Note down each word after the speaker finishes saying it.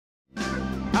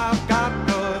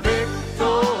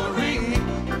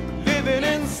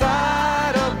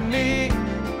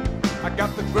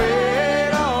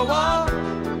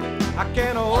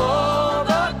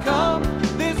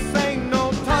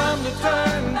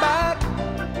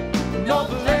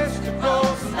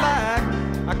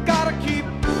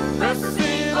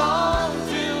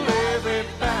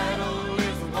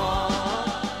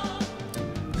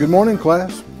Good morning,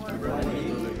 class.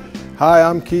 Hi,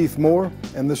 I'm Keith Moore,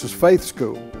 and this is Faith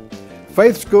School.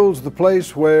 Faith School is the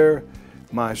place where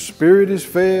my spirit is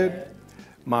fed,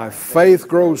 my faith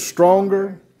grows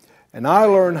stronger, and I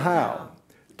learn how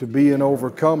to be an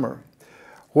overcomer.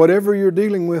 Whatever you're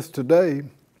dealing with today,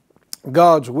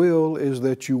 God's will is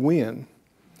that you win,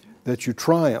 that you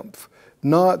triumph,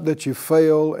 not that you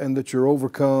fail and that you're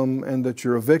overcome and that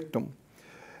you're a victim.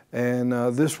 And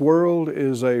this world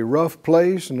is a rough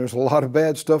place and there's a lot of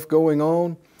bad stuff going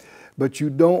on, but you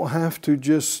don't have to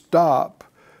just stop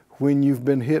when you've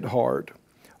been hit hard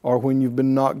or when you've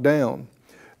been knocked down.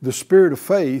 The spirit of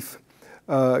faith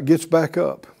gets back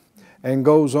up and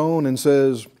goes on and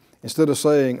says, instead of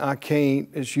saying, I can't,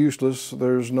 it's useless,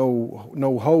 there's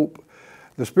no hope,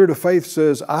 the spirit of faith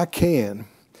says, I can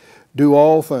do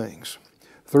all things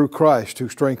through Christ who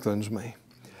strengthens me.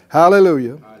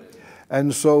 Hallelujah.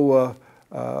 And so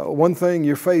one thing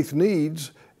your faith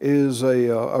needs is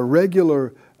a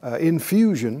regular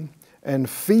infusion and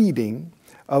feeding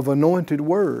of anointed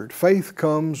word. Faith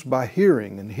comes by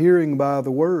hearing, and hearing by the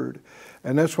word.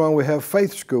 And that's why we have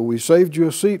Faith School. We saved you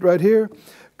a seat right here.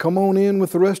 Come on in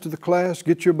with the rest of the class,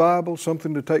 get your Bible,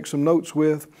 something to take some notes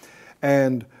with,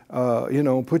 and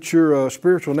put your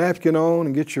spiritual napkin on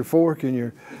and get your fork and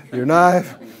your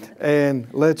knife, and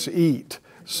let's eat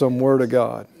some Word of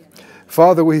God.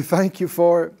 Father, we thank you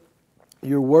for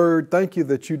your word. Thank you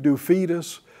that you do feed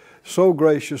us so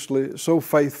graciously, so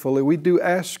faithfully. We do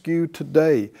ask you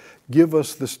today, give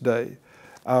us this day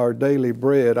our daily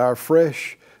bread, our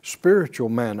fresh spiritual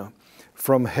manna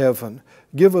from heaven.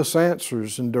 Give us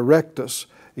answers and direct us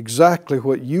exactly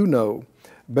what you know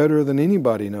better than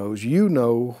anybody knows. You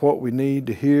know what we need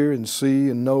to hear and see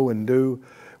and know and do.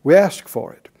 We ask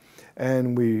for it.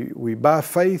 And we by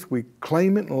faith, we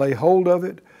claim it and lay hold of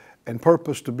it and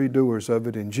purpose to be doers of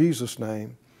it in Jesus'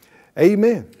 name.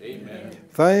 Amen. Amen.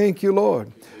 Thank you,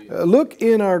 Lord. Look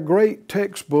in our great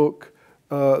textbook,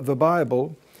 the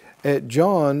Bible, at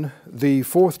John, the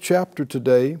 4th chapter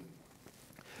today.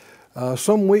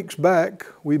 Some weeks back,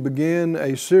 we began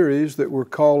a series that we're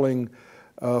calling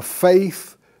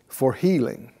Faith for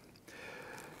Healing.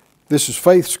 This is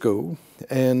Faith School,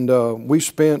 and we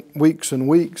spent weeks and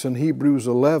weeks in Hebrews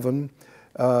 11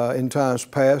 in times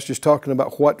past, just talking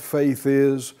about what faith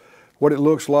is, what it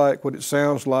looks like, what it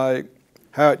sounds like,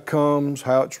 how it comes,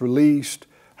 how it's released,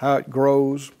 how it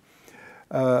grows.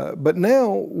 But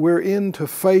now we're into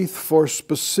faith for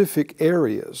specific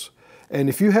areas. And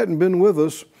if you hadn't been with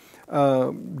us,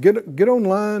 get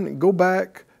online, go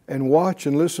back and watch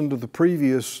and listen to the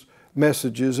previous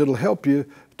messages. It'll help you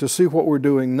to see what we're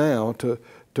doing now,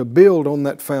 to build on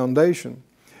that foundation.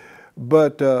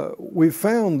 But we've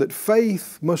found that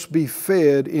faith must be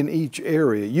fed in each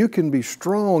area. You can be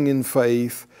strong in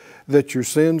faith that your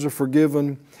sins are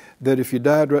forgiven, that if you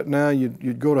died right now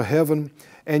you'd go to heaven,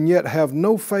 and yet have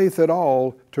no faith at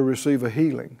all to receive a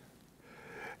healing.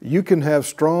 You can have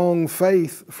strong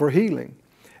faith for healing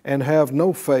and have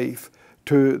no faith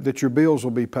that your bills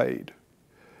will be paid.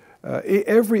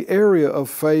 Every area of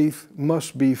faith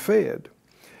must be fed.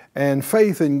 And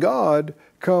faith in God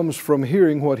comes from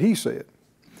hearing what He said.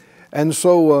 And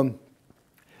so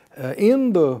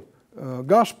in the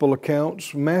gospel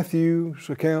accounts, Matthew's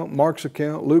account, Mark's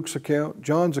account, Luke's account,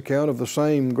 John's account of the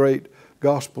same great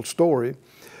gospel story,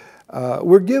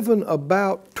 we're given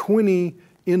about 20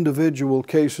 individual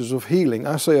cases of healing.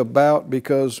 I say about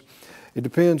because it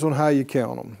depends on how you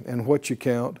count them and what you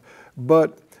count,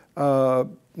 but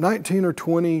 19 or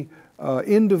 20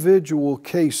 individual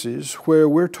cases where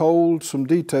we're told some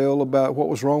detail about what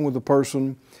was wrong with the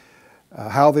person,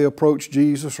 how they approached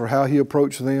Jesus or how He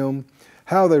approached them,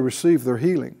 how they received their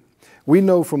healing. We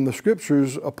know from the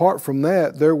Scriptures, apart from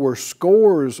that, there were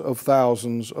scores of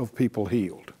thousands of people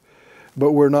healed,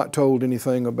 but we're not told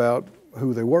anything about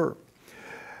who they were.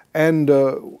 And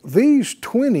these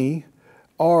 20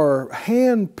 are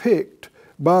hand-picked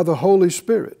by the Holy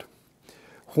Spirit.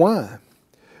 Why?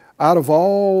 Out of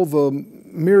all the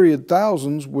myriad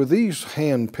thousands were these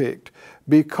hand-picked?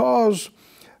 Because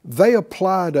they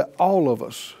apply to all of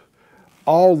us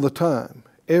all the time,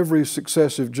 every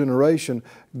successive generation.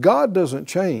 God doesn't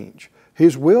change.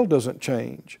 His will doesn't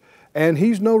change. And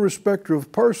He's no respecter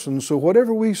of persons, so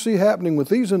whatever we see happening with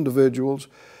these individuals,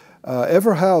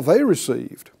 ever how they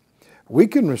received, we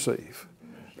can receive.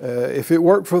 If it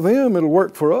worked for them, it'll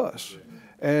work for us.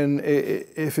 And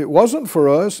if it wasn't for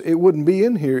us, it wouldn't be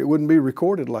in here. It wouldn't be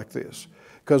recorded like this,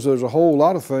 because there's a whole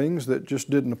lot of things that just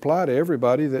didn't apply to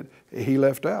everybody that He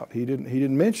left out. He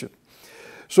didn't mention.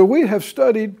 So we have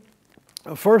studied,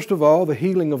 first of all, the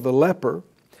healing of the leper,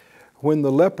 when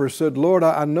the leper said, Lord,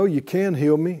 I know you can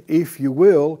heal me if you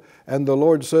will. And the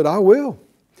Lord said, I will.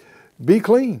 Be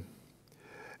clean.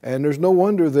 And there's no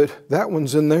wonder that that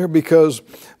one's in there, because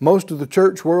most of the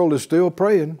church world is still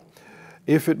praying,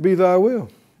 if it be thy will,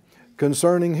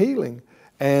 concerning healing.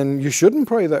 And you shouldn't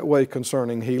pray that way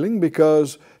concerning healing,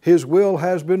 because His will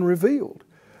has been revealed.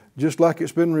 Just like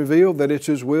it's been revealed that it's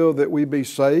His will that we be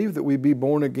saved, that we be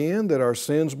born again, that our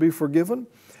sins be forgiven.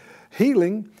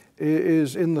 Healing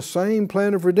is in the same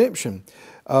plan of redemption.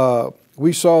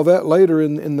 We saw that later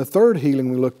in the third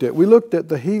healing we looked at. We looked at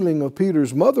the healing of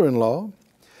Peter's mother-in-law,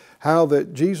 how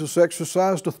that Jesus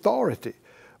exercised authority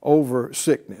over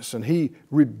sickness, and He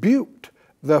rebuked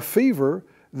the fever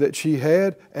that she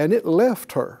had, and it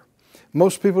left her.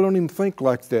 Most people don't even think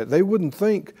like that. They wouldn't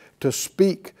think to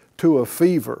speak to a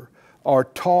fever or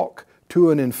talk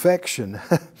to an infection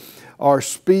or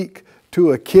speak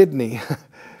to a kidney.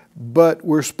 But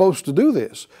we're supposed to do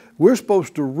this. We're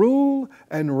supposed to rule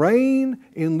and reign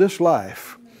in this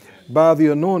life by the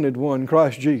Anointed One,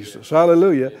 Christ Jesus.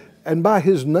 Hallelujah. And by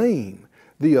His name,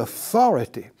 the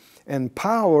authority and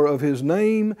power of His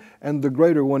name and the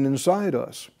greater one inside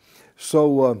us.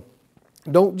 So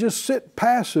don't just sit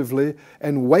passively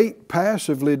and wait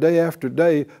passively day after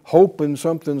day hoping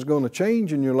something's going to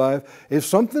change in your life. If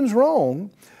something's wrong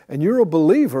and you're a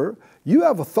believer, you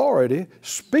have authority.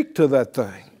 Speak to that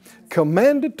thing.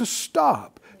 Command it to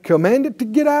stop. Command it to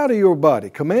get out of your body.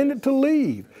 Command it to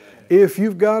leave. If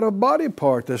you've got a body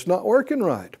part that's not working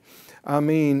right, I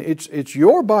mean, it's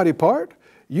your body part.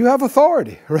 You have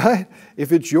authority, right?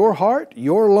 If it's your heart,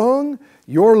 your lung,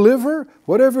 your liver,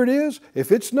 whatever it is,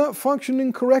 if it's not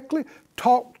functioning correctly,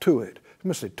 talk to it. I'm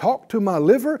going to say, talk to my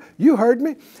liver. You heard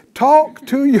me. Talk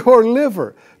to your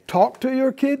liver. Talk to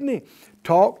your kidney.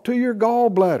 Talk to your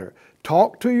gallbladder.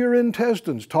 Talk to your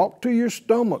intestines. Talk to your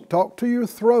stomach. Talk to your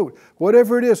throat.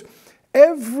 Whatever it is.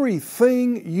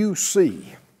 Everything you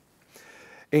see,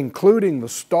 including the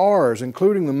stars,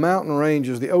 including the mountain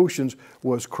ranges, the oceans,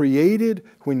 was created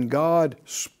when God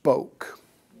spoke.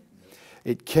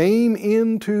 It came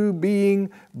into being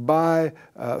by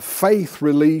faith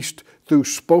released through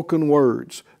spoken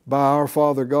words by our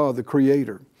Father God, the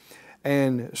Creator.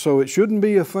 And so it shouldn't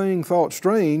be a thing thought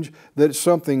strange that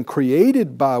something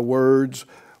created by words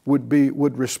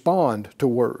would respond to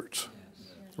words.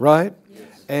 Right?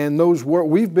 And those words,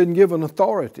 we've been given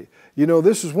authority. You know,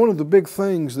 this is one of the big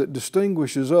things that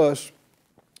distinguishes us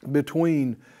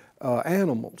between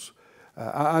animals.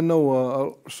 I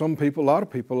know some people, a lot of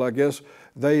people, I guess,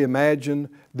 they imagine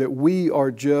that we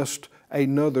are just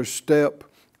another step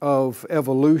of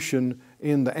evolution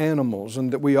in the animals,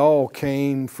 and that we all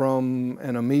came from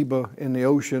an amoeba in the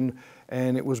ocean,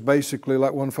 and it was basically,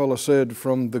 like one fellow said,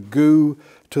 from the goo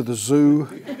to the zoo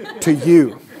to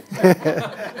you.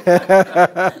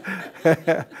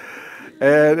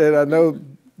 And I know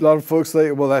a lot of folks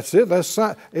think, well, that's it. That's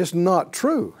science. It's not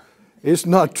true. It's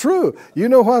not true. You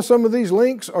know why some of these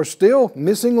links are still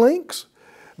missing links?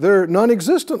 They're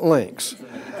non-existent links.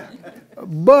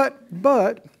 But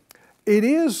it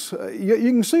is, you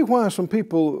can see why some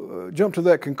people jump to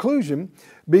that conclusion,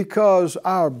 because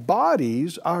our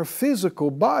bodies, our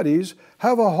physical bodies,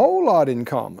 have a whole lot in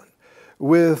common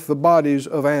with the bodies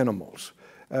of animals.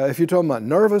 If you're talking about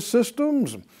nervous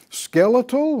systems,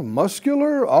 skeletal,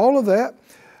 muscular, all of that,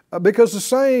 because the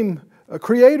same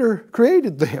Creator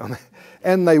created them,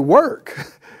 and they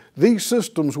work. These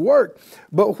systems work.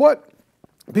 But what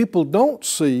people don't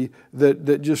see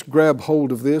that just grab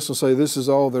hold of this and say this is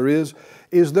all there is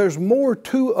there's more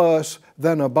to us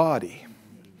than a body.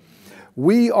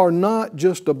 We are not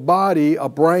just a body, a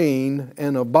brain,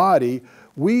 and a body.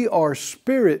 We are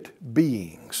spirit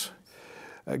beings.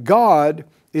 God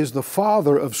is the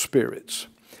Father of spirits,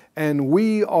 and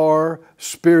we are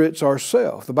spirits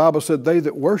ourselves. The Bible said they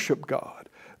that worship God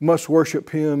must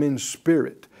worship Him in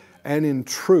spirit and in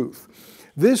truth.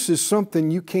 This is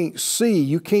something you can't see.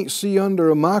 You can't see under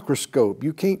a microscope.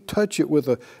 You can't touch it with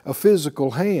a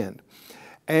physical hand.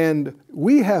 And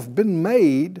we have been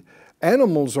made,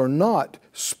 animals are not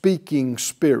speaking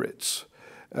spirits.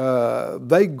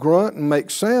 They grunt and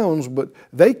make sounds, but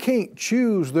they can't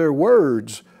choose their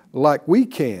words like we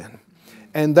can.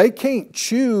 And they can't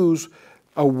choose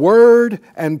a word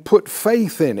and put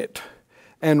faith in it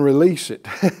and release it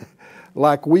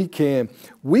like we can.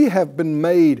 We have been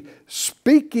made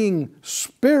speaking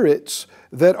spirits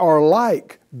that are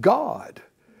like God.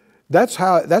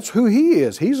 That's who He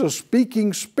is. He's a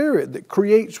speaking spirit that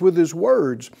creates with His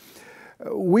words.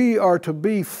 We are to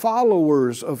be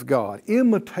followers of God,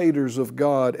 imitators of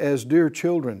God as dear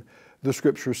children, the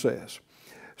Scripture says.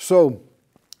 So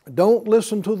Don't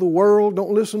listen to the world.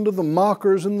 Don't listen to the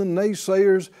mockers and the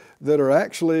naysayers that are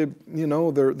actually,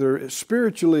 they're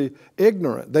spiritually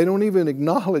ignorant. They don't even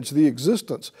acknowledge the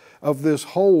existence of this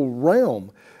whole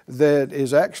realm that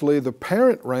is actually the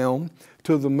parent realm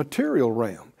to the material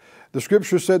realm. The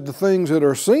Scripture said the things that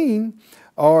are seen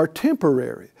are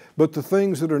temporary, but the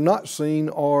things that are not seen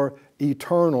are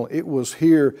eternal. It was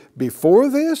here before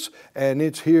this, and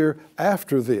it's here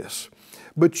after this.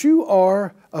 But you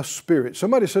are a spirit.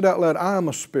 Somebody said out loud, I am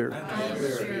a spirit. I am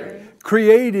a spirit.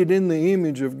 Created in the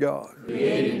image of God.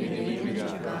 Created in the image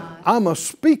of God. I'm a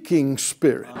speaking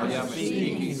spirit. I am a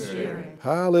speaking spirit.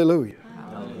 Hallelujah.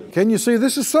 Can you see,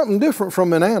 this is something different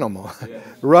from an animal,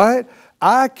 right?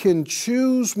 I can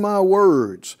choose my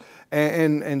words.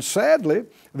 And sadly,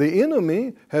 the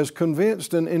enemy has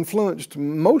convinced and influenced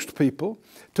most people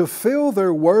to fill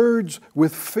their words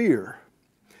with fear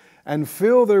and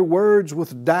fill their words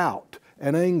with doubt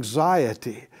and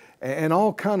anxiety and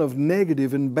all kind of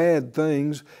negative and bad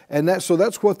things. And so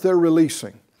that's what they're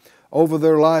releasing over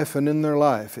their life and in their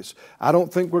life. It's, I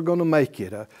don't think we're going to make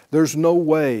it. There's no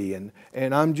way.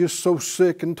 And I'm just so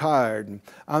sick and tired. And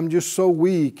I'm just so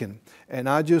weak. And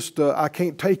I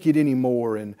can't take it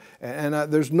anymore. And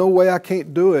there's no way I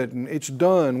can't do it. And it's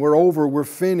done. We're over. We're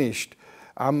finished.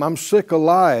 I'm sick of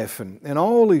life and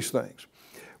all these things.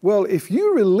 Well, if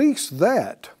you release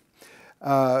that,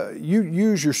 you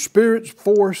use your spirit's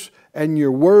force and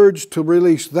your words to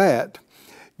release that,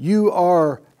 you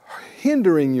are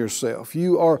hindering yourself.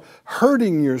 You are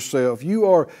hurting yourself. You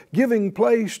are giving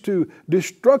place to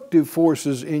destructive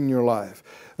forces in your life.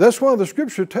 That's why the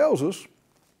Scripture tells us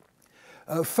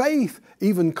faith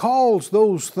even calls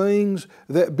those things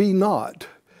that be not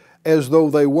as though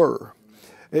they were.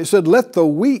 It said, let the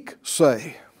weak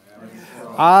say,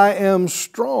 I am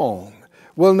strong.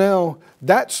 Well, now,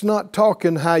 that's not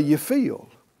talking how you feel.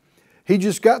 He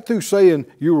just got through saying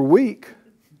you were weak,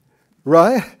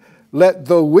 right? Let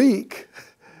the weak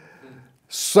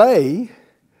say,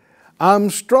 I'm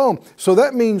strong. So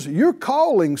that means you're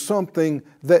calling something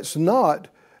that's not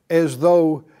as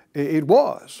though it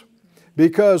was.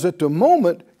 Because at the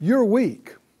moment, you're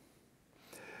weak.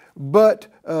 But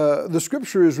the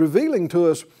Scripture is revealing to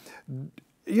us,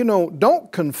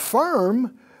 don't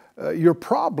confirm your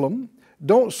problem.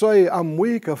 Don't say, I'm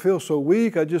weak, I feel so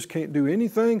weak, I just can't do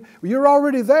anything. You're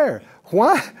already there.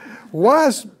 Why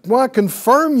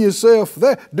confirm yourself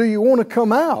there? Do you want to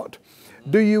come out?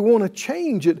 Do you want to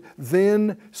change it?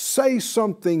 Then say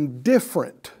something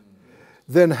different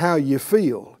than how you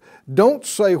feel. Don't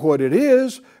say what it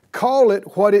is. Call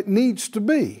it what it needs to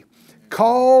be.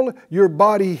 Call your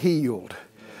body healed.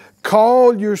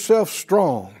 Call yourself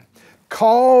strong.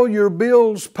 Call your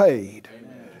bills paid.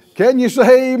 Can you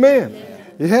say amen?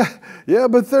 Yeah,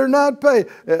 but they're not paid.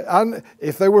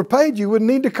 If they were paid, you wouldn't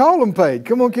need to call them paid.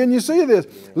 Come on, can you see this?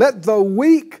 Let the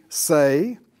weak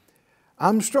say,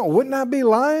 I'm strong. Wouldn't I be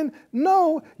lying?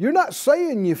 No, you're not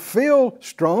saying you feel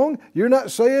strong. You're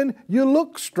not saying you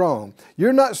look strong.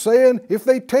 You're not saying if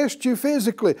they test you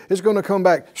physically, it's going to come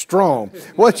back strong.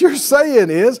 What you're saying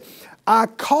is, I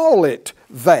call it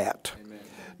that. Amen.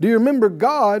 Do you remember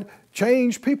God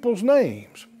changed people's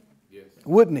names? Yes.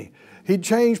 Wouldn't He? He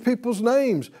changed people's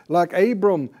names, like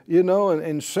Abram,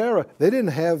 and Sarah. They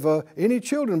didn't have any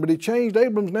children, but He changed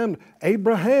Abram's name to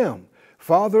Abraham,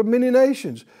 father of many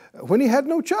nations, when he had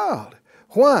no child.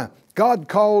 Why? God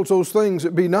calls those things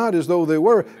that be not as though they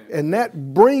were, and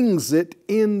that brings it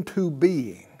into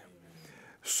being.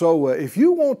 So if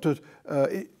you want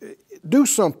to do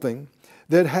something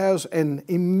that has an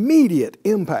immediate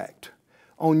impact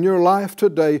on your life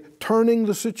today, turning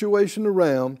the situation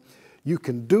around, you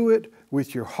can do it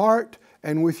with your heart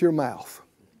and with your mouth.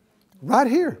 Right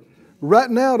here, right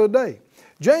now, today.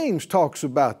 James talks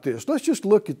about this. Let's just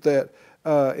look at that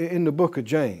in the book of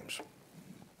James.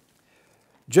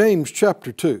 James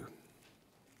chapter 2.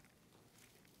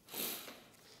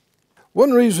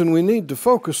 One reason we need to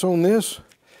focus on this,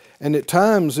 and at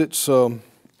times it's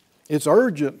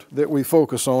urgent that we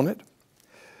focus on it,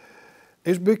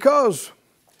 is because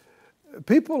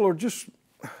people are just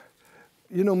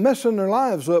messing their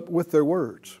lives up with their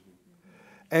words.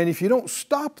 And if you don't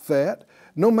stop that,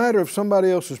 no matter if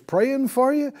somebody else is praying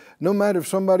for you, no matter if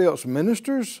somebody else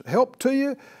ministers help to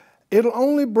you, it'll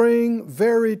only bring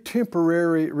very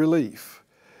temporary relief.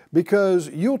 Because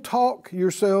you'll talk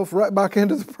yourself right back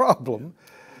into the problem.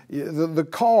 The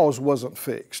cause wasn't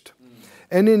fixed.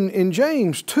 And in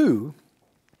James 2,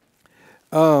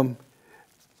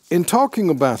 in talking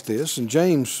about this, in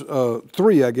James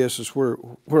 3, I guess is where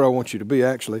I want you to be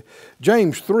actually.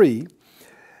 James 3,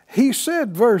 He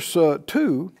said, verse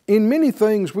 2, in many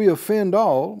things we offend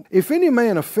all. If any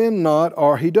man offend not,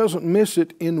 or he doesn't miss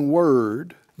it in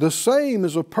word, the same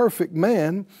is a perfect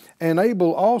man, and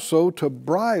able also to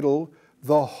bridle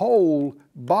the whole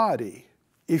body.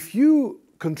 If you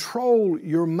control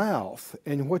your mouth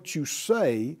and what you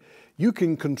say, you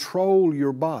can control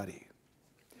your body.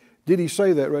 Did he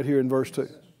say that right here in verse 2?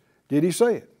 Did he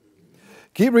say it?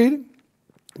 Keep reading.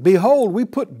 Behold, we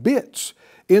put bits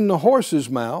in the horses'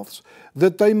 mouths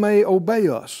that they may obey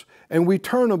us, and we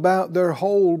turn about their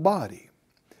whole body.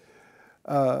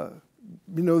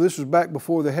 This was back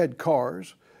before they had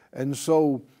cars, and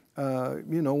so,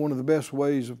 one of the best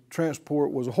ways of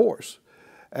transport was a horse.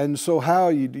 And so how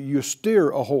you steer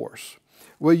a horse?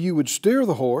 Well, you would steer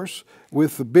the horse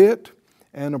with a bit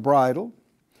and a bridle,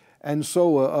 and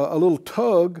so a little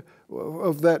tug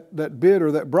of that bit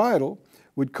or that bridle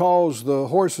would cause the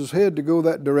horse's head to go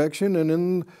that direction, and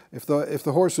then if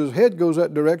the horse's head goes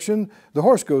that direction, the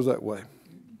horse goes that way.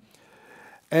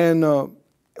 And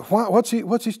what's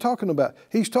he talking about?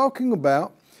 He's talking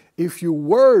about if your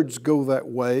words go that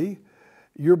way,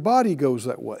 your body goes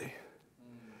that way.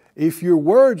 If your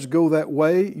words go that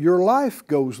way, your life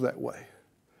goes that way.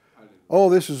 Oh,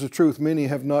 this is a truth many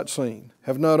have not seen,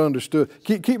 have not understood.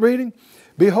 Keep reading.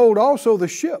 Behold also the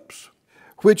ships,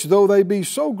 which though they be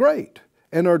so great,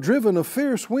 and are driven of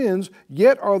fierce winds,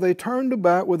 yet are they turned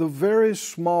about with a very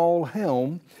small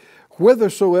helm,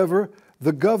 whithersoever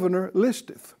the governor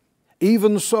listeth.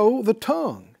 Even so the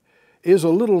tongue is a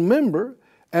little member,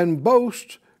 and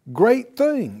boasts great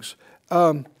things.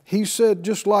 He said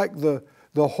just like the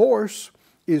horse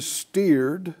is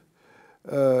steered,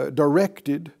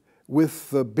 directed with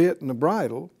the bit and the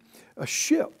bridle, a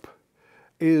ship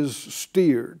is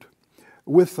steered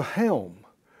with the helm,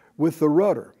 with the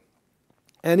rudder.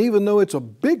 And even though it's a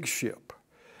big ship,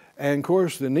 and of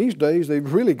course in these days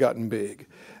they've really gotten big,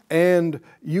 and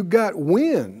you got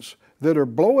winds that are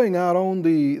blowing out on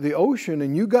the ocean,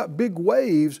 and you got big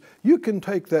waves, you can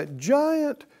take that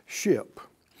giant ship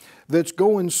that's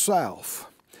going south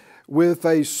with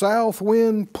a south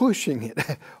wind pushing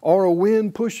it or a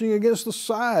wind pushing against the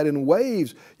side and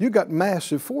waves. You got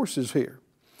massive forces here.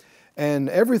 And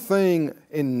everything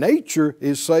in nature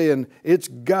is saying it's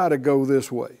got to go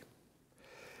this way.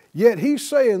 Yet he's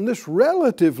saying this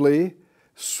relatively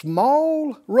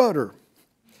small rudder,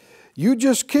 you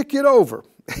just kick it over.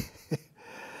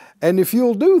 And if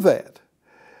you'll do that,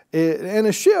 and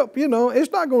a ship,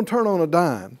 it's not going to turn on a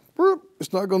dime.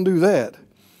 It's not going to do that.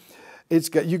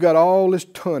 You got all this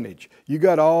tonnage, you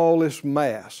got all this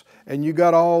mass, and you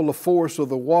got all the force of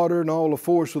the water and all the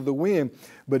force of the wind.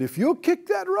 But if you'll kick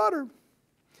that rudder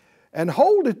and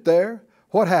hold it there,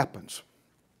 what happens?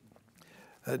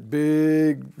 That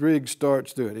big rig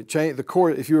starts doing it. The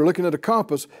course, if you're looking at a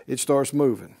compass, it starts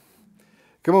moving.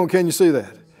 Come on, can you see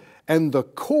that? And the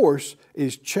course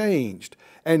is changed.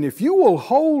 And if you will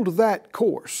hold that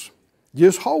course,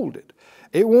 just hold it.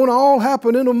 It won't all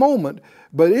happen in a moment,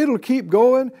 but it'll keep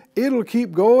going, it'll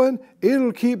keep going,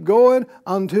 it'll keep going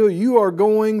until you are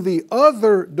going the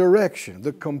other direction,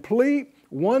 the complete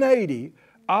 180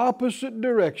 opposite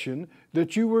direction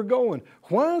that you were going.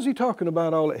 Why is he talking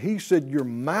about all that? He said your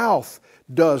mouth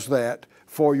does that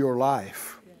for your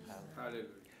life.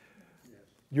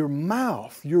 Your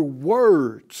mouth, your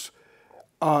words,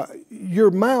 your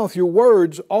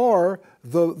words are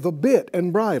the bit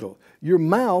and bridle. Your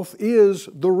mouth is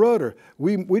the rudder.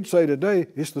 We'd say today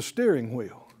it's the steering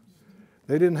wheel.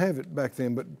 They didn't have it back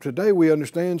then, but today we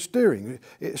understand steering.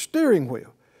 It's steering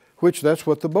wheel, which that's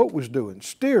what the boat was doing,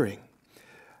 steering.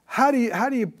 How do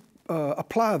you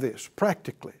apply this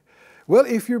practically? Well,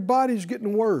 if your body's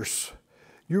getting worse,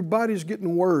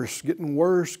 getting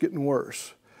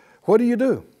worse, what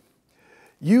do?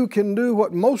 You can do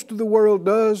what most of the world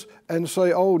does and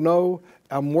say, oh no,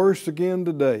 I'm worse again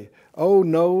today. Oh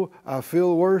no, I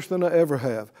feel worse than I ever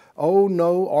have. Oh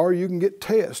no, or you can get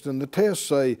tests and the tests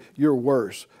say you're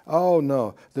worse. Oh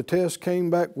no, the test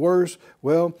came back worse.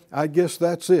 Well, I guess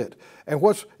that's it. And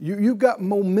you've got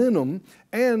momentum,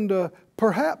 and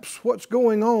perhaps what's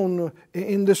going on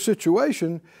in this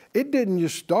situation, it didn't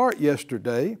just start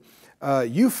yesterday.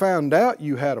 You found out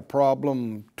you had a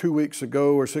problem 2 weeks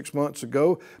ago or 6 months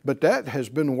ago, but that has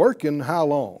been working how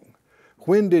long?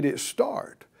 When did it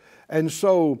start? And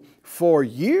so for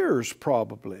years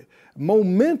probably,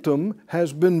 momentum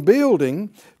has been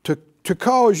building to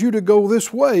cause you to go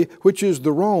this way, which is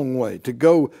the wrong way, to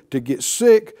get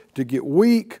sick, to get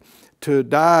weak, to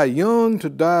die young, to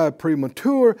die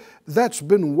premature. That's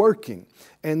been working,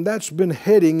 and that's been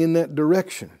heading in that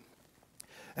direction.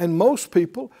 And most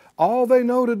people, all they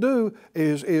know to do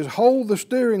is hold the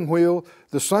steering wheel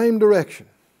the same direction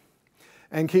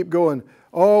and keep going.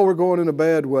 Oh, we're going in a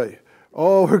bad way.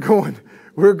 Oh,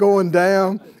 we're going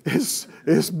down.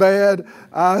 It's bad.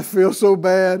 I feel so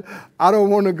bad. I don't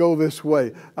want to go this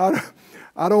way. I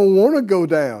don't want to go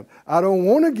down. I don't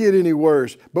want to get any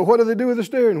worse. But what do they do with the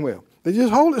steering wheel? They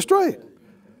just hold it straight.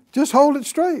 Just hold it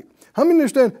straight. How many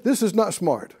understand this is not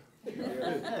smart?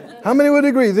 How many would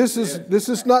agree this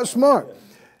is not smart?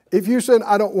 If you're saying,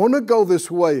 I don't want to go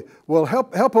this way, well,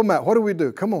 help them out. What do we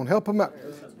do? Come on, help them out.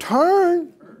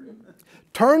 Turn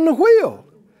the wheel.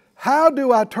 How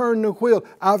do I turn the wheel?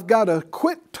 I've got to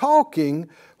quit talking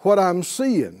what I'm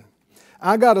seeing.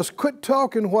 I got to quit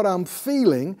talking what I'm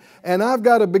feeling, and I've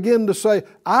got to begin to say,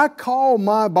 I call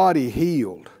my body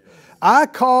healed.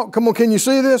 Come on, can you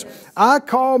see this? I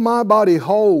call my body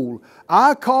whole.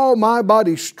 I call my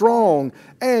body strong.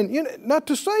 And not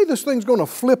to say this thing's going to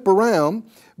flip around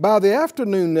by the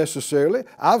afternoon necessarily.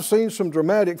 I've seen some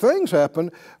dramatic things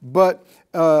happen, but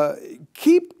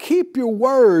keep your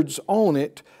words on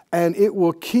it, and it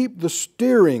will keep the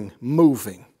steering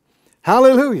moving.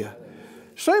 Hallelujah.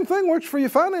 Same thing works for your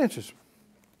finances.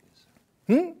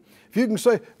 If you can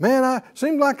say, man, I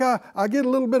seem like I get a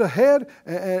little bit ahead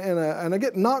and I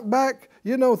get knocked back,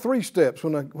 3 steps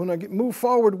when I move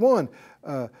forward 1.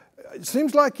 It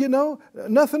seems like,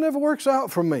 nothing ever works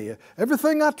out for me.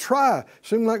 Everything I try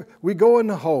seems like we go in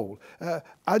the hole.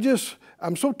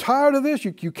 I'm so tired of this.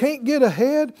 You can't get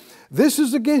ahead. This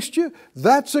is against you.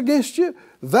 That's against you.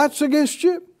 That's against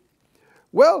you.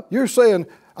 Well, you're saying,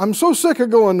 I'm so sick of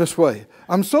going this way.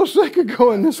 I'm so sick of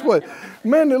going this way.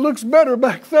 Man, it looks better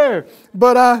back there,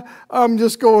 but I'm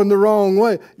just going the wrong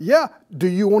way. Yeah, do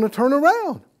you want to turn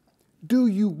around? Do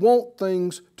you want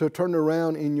things to turn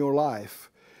around in your life?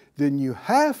 Then you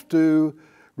have to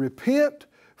repent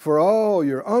for all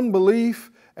your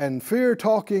unbelief and fear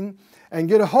talking and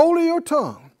get a hold of your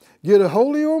tongue, get a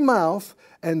hold of your mouth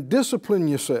and discipline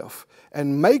yourself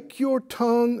and make your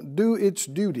tongue do its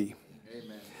duty.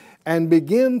 Amen. And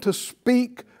begin to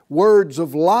speak words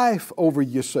of life over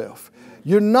yourself.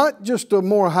 You're not just a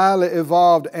more highly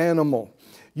evolved animal.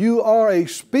 You are a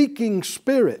speaking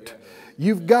spirit.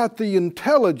 You've got the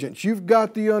intelligence. You've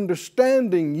got the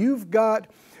understanding. You've got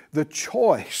the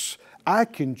choice. I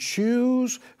can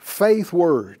choose faith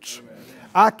words.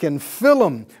 I can fill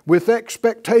them with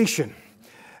expectation.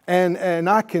 And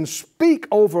I can speak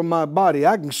over my body.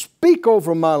 I can speak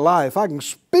over my life. I can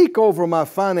speak over my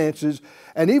finances.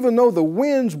 And even though the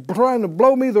wind's trying to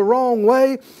blow me the wrong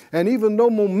way, and even though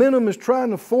momentum is trying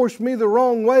to force me the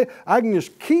wrong way, I can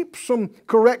just keep some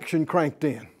correction cranked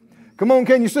in. Come on,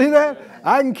 can you see that?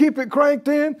 I can keep it cranked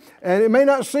in, and it may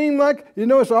not seem like,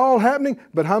 it's all happening,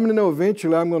 but how many know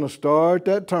eventually I'm going to start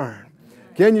that turn?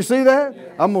 Can you see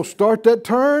that? I'm going to start that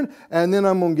turn, and then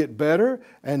I'm going to get better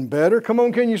and better. Come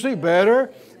on, can you see?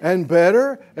 Better and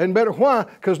better and better. Why?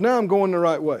 Because now I'm going the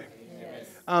right way.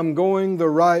 I'm going the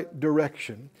right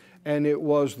direction. And it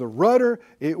was the rudder,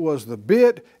 it was the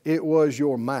bit, it was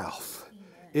your mouth.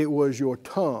 It was your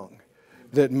tongue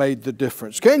that made the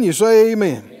difference. Can you say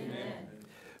amen? Amen.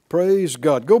 Praise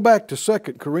God. Go back to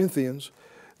 2 Corinthians,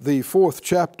 the 4th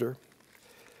chapter,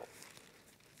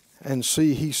 and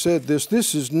see, he said this.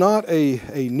 This is not a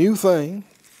new thing.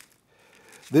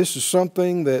 This is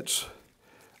something that's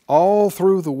all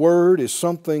through the Word. It's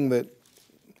something that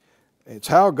it's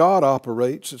how God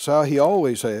operates. It's how He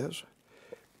always has.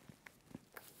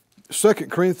 2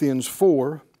 Corinthians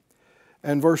 4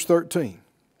 and verse 13.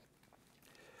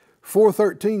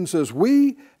 4:13 says,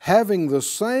 we having the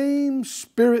same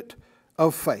spirit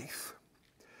of faith.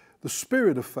 The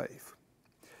spirit of faith.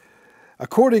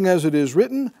 According as it is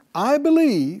written, I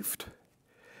believed,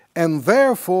 and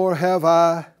therefore have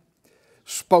I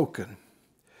spoken.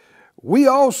 We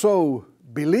also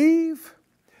believe,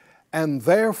 and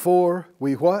therefore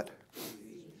we what?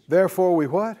 Therefore we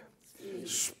what?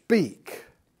 Speak.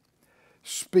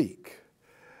 Speak.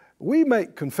 We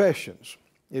make confessions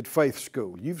at Faith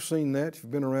School. You've seen that if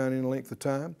you've been around any length of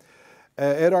time.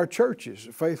 At our churches,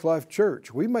 at Faith Life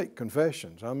Church, we make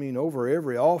confessions. I mean, over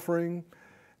every offering.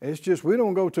 It's just, we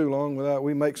don't go too long without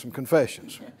we make some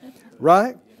confessions.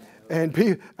 Right?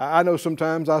 And I know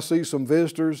sometimes I see some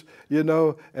visitors, and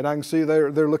I can see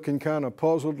they're looking kind of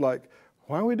puzzled, like,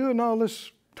 why are we doing all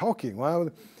this talking?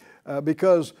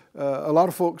 Because a lot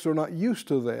of folks are not used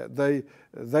to that.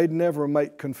 They'd never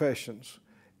make confessions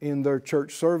in their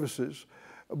church services.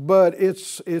 But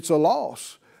it's a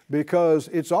loss because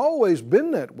it's always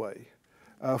been that way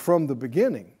from the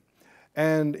beginning.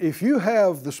 And if you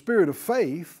have the spirit of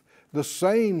faith, the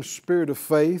same spirit of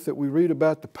faith that we read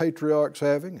about the patriarchs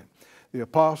having, the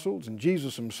apostles, and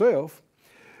Jesus himself,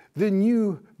 then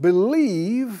you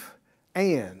believe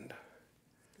and.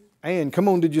 And, come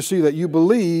on, did you see that? You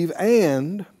believe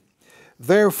and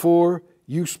therefore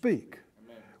you speak.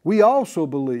 Amen. We also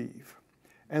believe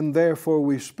and therefore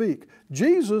we speak.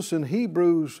 Jesus in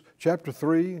Hebrews chapter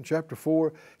 3 and chapter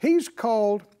 4, he's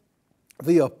called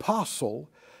the apostle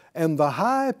and the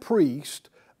high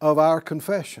priest of our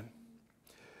confession.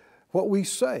 What we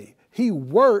say. He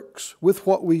works with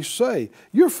what we say.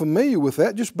 You're familiar with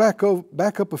that. Just back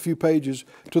up a few pages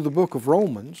to the book of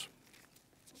Romans.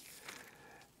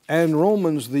 And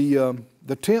Romans, the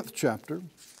 10th chapter.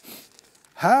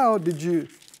 How did you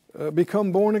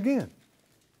become born again?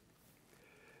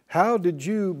 How did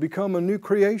you become a new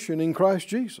creation in Christ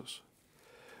Jesus?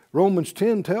 Romans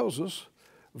 10 tells us,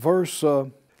 verse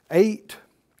 8,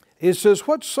 it says,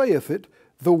 "What saith it?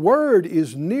 The word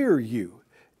is near you,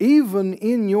 even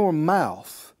in your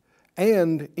mouth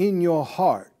and in your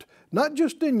heart." Not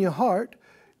just in your heart,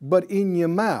 but in your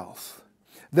mouth.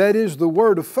 That is the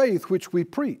word of faith which we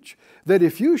preach, that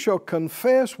if you shall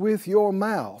confess with your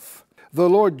mouth the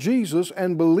Lord Jesus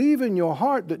and believe in your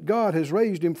heart that God has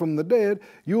raised Him from the dead,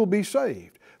 you'll be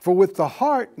saved. For with the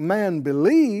heart man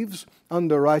believes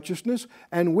unto righteousness,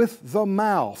 and with the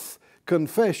mouth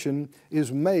confession is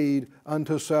made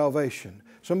unto salvation.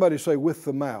 Somebody say, with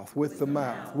the mouth, with the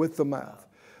mouth, with the mouth.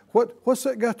 What's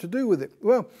that got to do with it?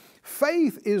 Well,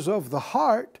 faith is of the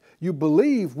heart. You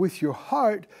believe with your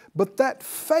heart, but that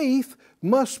faith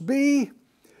must be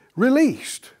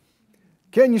released.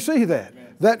 Can you see that?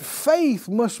 Amen. That faith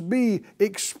must be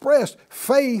expressed.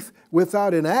 Faith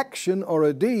without an action or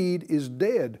a deed is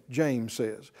dead, James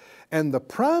says. And the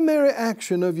primary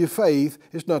action of your faith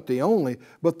is not the only,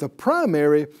 but the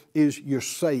primary is your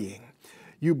saying.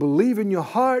 You believe in your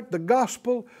heart the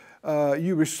gospel,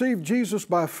 you receive Jesus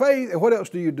by faith, and what else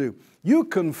do? You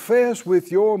confess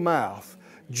with your mouth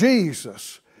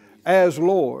Jesus as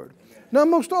Lord. Now,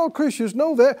 most all Christians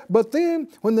know that, but then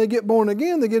when they get born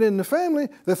again, they get in the family,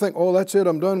 they think, oh, that's it,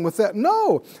 I'm done with that.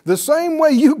 No, the same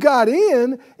way you got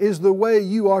in is the way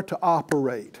you are to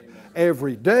operate.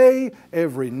 Every day,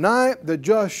 every night, the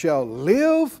just shall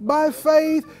live by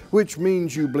faith, which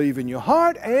means you believe in your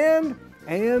heart and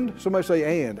somebody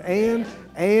say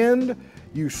and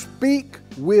you speak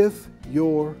with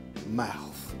your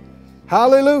mouth.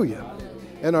 Hallelujah.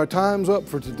 And our time's up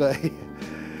for today.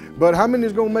 But how many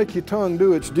is going to make your tongue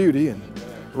do its duty and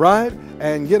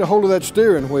get a hold of that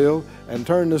steering wheel and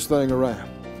turn this thing around?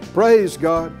 Praise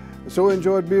God. So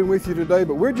enjoyed being with you today,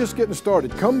 but we're just getting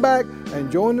started. Come back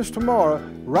and join us tomorrow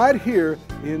right here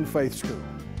in Faith School.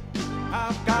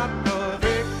 I've got the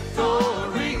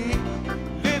victory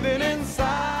living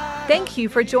inside. Thank you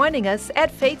for joining us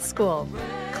at Faith School.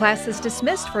 Class is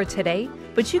dismissed for today,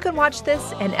 but you can watch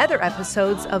this and other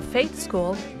episodes of Faith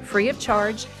School free of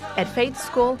charge at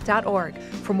faithschool.org.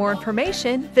 For more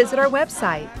information, visit our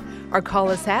website or call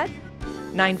us at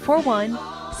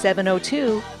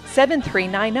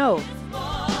 941-702-7390.